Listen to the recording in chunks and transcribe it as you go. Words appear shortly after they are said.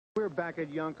We're back at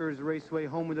Yonkers Raceway,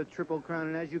 home of the Triple Crown,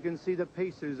 and as you can see, the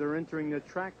Pacers are entering the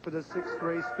track for the sixth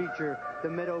race feature, the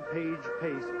Meadow Page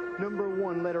Pace. Number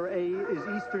 1, letter A, is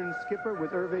Eastern Skipper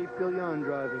with Herve Filion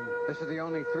driving. This is the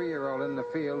only 3-year-old in the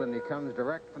field, and he comes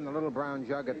direct from the Little Brown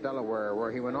Jug at Delaware,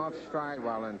 where he went off stride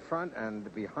while in front, and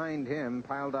behind him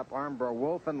piled up Armbro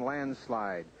Wolf and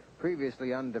Landslide,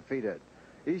 previously undefeated.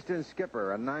 Eastern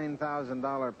Skipper, a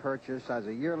 $9,000 purchase as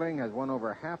a yearling, has won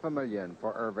over $500,000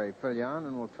 for Herve Filion,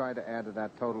 and will try to add to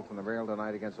that total from the rail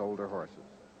tonight against older horses.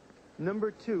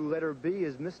 Number 2, letter B,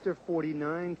 is Mr.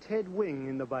 49, Ted Wing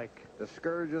in the bike. The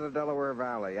scourge of the Delaware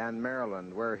Valley and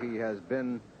Maryland, where he has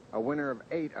been a winner of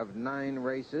 8 of 9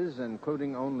 races,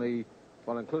 including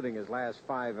his last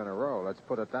 5 in a row, let's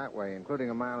put it that way,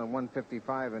 including a mile in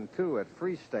 1:55 and 2 at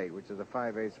Free State, which is a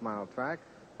 5/8 mile track.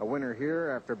 A winner here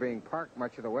after being parked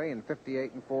much of the way in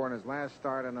 58 and 4 in his last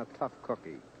start, and a tough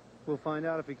cookie. We'll find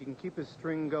out if he can keep his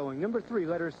string going. Number 3,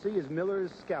 letter C, is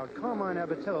Miller's Scout. Carmine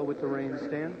Abatello with the reins,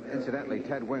 Stan. Incidentally,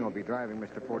 Ted Wing will be driving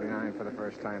Mr. 49 for the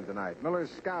first time tonight.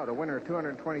 Miller's Scout, a winner of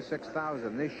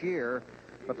 $226,000 this year,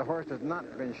 but the horse has not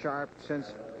been sharp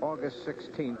since August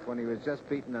 16th, when he was just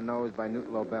beaten the nose by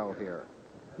Newt Lobel here.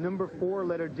 Number 4,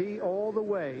 letter D, All the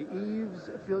Way,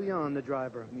 Yves Filion, the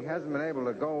driver. He hasn't been able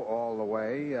to go all the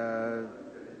way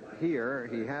here.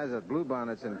 He has at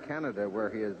Bluebonnets in Canada, where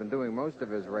he has been doing most of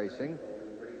his racing,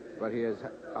 but he has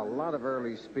a lot of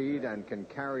early speed and can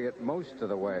carry it most of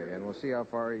the way, and we'll see how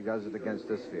far he does it against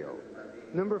this field.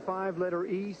 Number 5, letter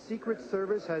E, Secret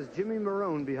Service, has Jimmy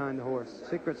Marone behind the horse.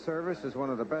 Secret Service is one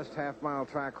of the best half-mile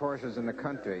track horses in the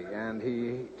country, and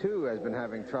he, too, has been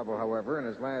having trouble, however, in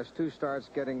his last 2 starts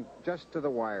getting just to the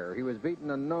wire. He was beaten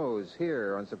the nose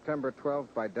here on September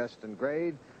 12th by Destin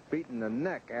Grade, beaten the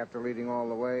neck after leading all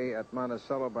the way at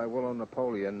Monticello by Willow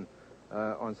Napoleon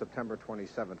on September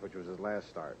 27th, which was his last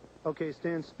start. Okay,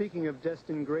 Stan, speaking of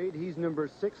Destin Grade, he's number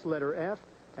 6, letter F.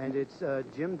 And it's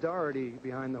Jim Doherty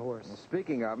behind the horse. Well,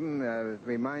 speaking of him,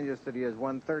 remind us that he has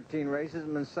won 13 races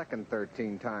and been second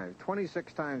 13 times.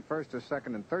 26 times first or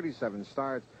second in 37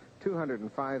 starts,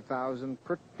 $205,000,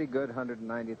 pretty good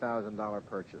 $190,000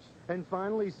 purchase. And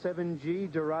finally, 7G,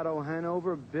 Dorado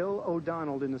Hanover, Bill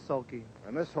O'Donnell in the sulky.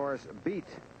 And this horse beat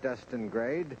Destin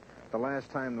Grade. The last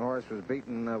time the horse was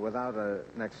beaten without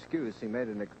an excuse, he made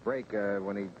a break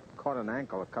when he caught an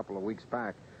ankle a couple of weeks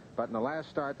back. But in the last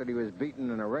start that he was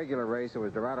beaten in a regular race, it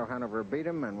was Dorado Hanover beat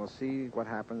him, and we'll see what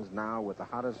happens now with the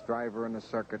hottest driver in the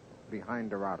circuit behind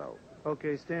Dorado.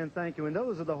 Okay, Stan, thank you. And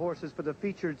those are the horses for the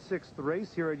featured 6th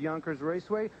race here at Yonkers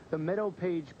Raceway, the Meadow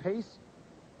Page Pace.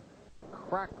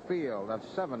 Crack field of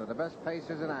 7 of the best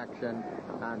paces in action,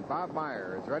 and Bob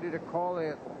Meyer is ready to call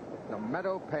it the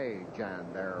Meadow Page,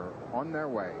 and they're on their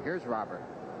way. Here's Robert.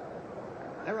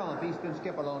 They're off. Eastern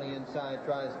Skipper on the inside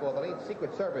tries for the lead.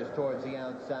 Secret Service towards the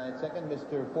outside second.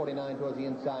 Mr. 49 towards the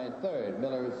inside third.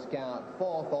 Miller's Scout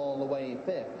fourth, all the way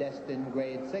fifth. Destin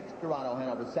Grade sixth. Dorado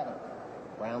Hanover seventh.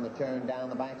 Round the turn down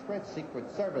the backstretch.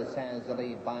 Secret Service has the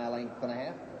lead by a length and a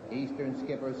half. Eastern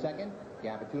Skipper second.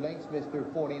 Gap of 2 lengths.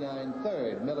 Mr. 49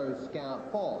 third. Miller's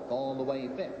Scout fourth, all the way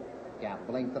fifth. Gap of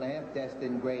a length and a half.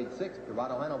 Destin Grade sixth.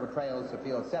 Dorado Hanover trails the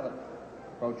field seventh.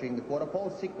 Approaching the quarter pole,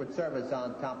 Secret Service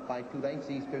on top by 2 lengths.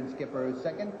 Eastern Skipper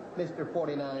second, Mr.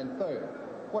 49 third.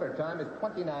 Quarter time is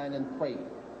 29 and 3.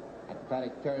 At the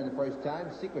paddock turn the first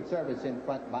time, Secret Service in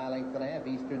front by a length and a half.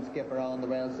 Eastern Skipper on the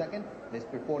rail second,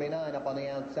 Mr. 49 up on the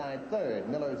outside third.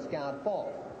 Miller's Scout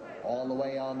fourth. All the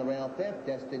way on the rail fifth.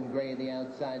 Destin Gray the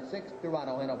outside sixth.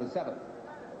 Dorado Hanover seventh.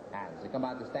 As they come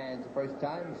out the stands the first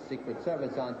time, Secret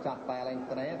Service on top by a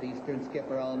length and a half. Eastern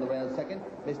Skipper on the rail second.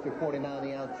 Mr. 49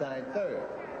 the outside third.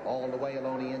 All the way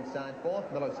along the inside fourth.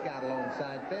 Miller Scott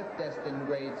alongside fifth. Destin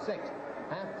Grade sixth.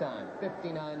 Halftime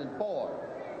 59 and 4.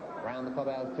 Round the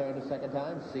clubhouse turn the second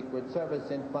time. Secret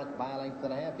Service in front by a length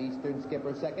and a half. Eastern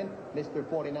Skipper second. Mr.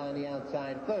 49 the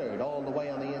outside third. All the way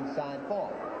on the inside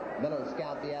fourth. Miller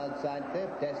Scout the outside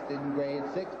fifth. Destin Grade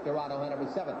sixth. Dorado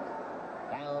Hanover seventh.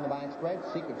 Down the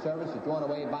backstretch, Secret Service is drawn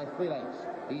away by 3 lengths.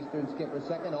 Eastern Skipper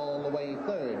second, all the way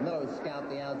third. Miller Scout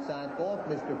the outside fourth.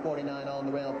 Mr. 49 on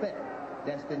the rail fifth.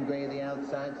 Destin Gray the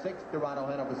outside sixth. Dorado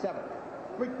Hanover seventh.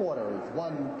 3/4,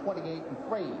 1:28 and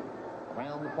 3.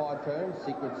 Around the far turn,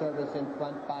 Secret Service in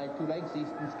front by 2 lengths.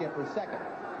 Eastern Skipper second.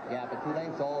 Gap at 2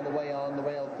 lengths, all the way on the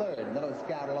rail third. Miller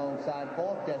Scout alongside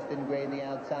fourth. Destin Gray the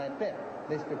outside fifth.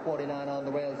 Mr. 49 on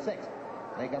the rail sixth.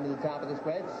 They come to the top of the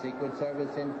stretch. Secret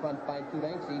Service in front by 2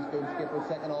 lengths. Eastern Skipper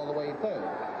second, all the way third.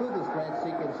 To the stretch,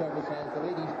 Secret Service has the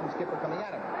lead. Eastern Skipper coming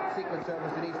at him. Secret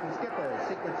Service and Eastern Skipper.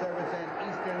 Secret Service and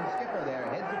Eastern Skipper there.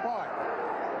 Heads apart.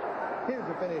 Here's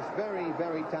the finish. Very,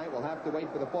 very tight. We'll have to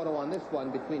wait for the photo on this one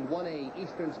between 1A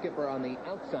Eastern Skipper on the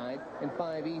outside and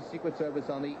 5E Secret Service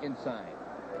on the inside.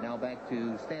 And now back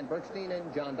to Stan Bergstein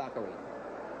and John Dockery.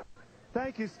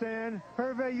 Thank you, Stan.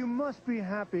 Herve, you must be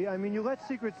happy. I mean, you let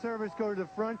Secret Service go to the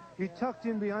front. You tucked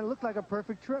in behind. It looked like a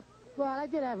perfect trip. Well, I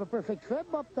did have a perfect trip,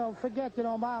 but don't forget, you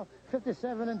know, mile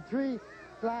 57 and 3,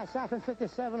 last half and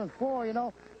 57 and 4, you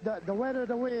know, the weather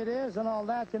the way it is and all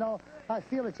that, you know, I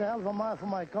feel it's a hell of a mile for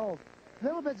my colt. A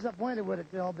little bit disappointed with it,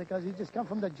 you know, because he just come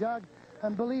from the jug,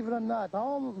 and believe it or not,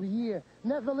 all year,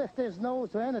 never lift his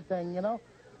nose or anything, you know,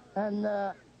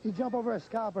 and he jumped over a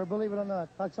scalper, believe it or not.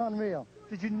 That's unreal.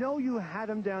 Did you know you had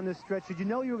him down this stretch? Did you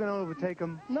know you were going to overtake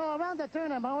him? No, around the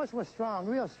turn, I always was strong,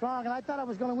 real strong, and I thought I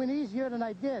was going to win easier than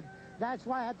I did. That's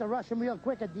why I had to rush him real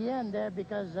quick at the end there,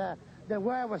 because the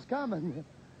wear was coming.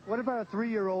 What about a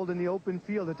 3-year-old in the open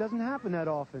field? It doesn't happen that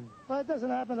often. Well, it doesn't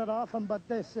happen that often, but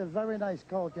this is a very nice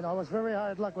colt. You know, it was very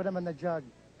hard luck with him in the jug.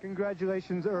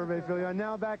 Congratulations, Herve Filion.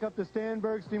 Now back up to Stan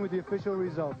Bergstein with the official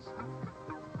results.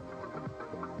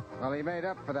 Well, he made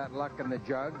up for that luck in the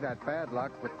jug, that bad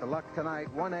luck, with the luck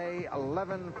tonight. 1A,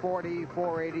 $11.40,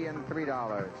 $4.80, and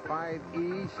 $3.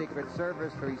 5E, Secret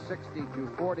Service, $3.60,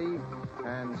 $2.40,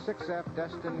 and 6F,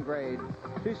 Destin Grade,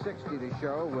 $2.60 to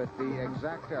show, with the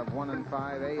exacta of 1 and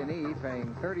 5, A and E,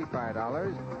 paying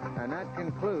 $35. And that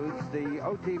concludes the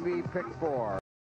OTB Pick 4.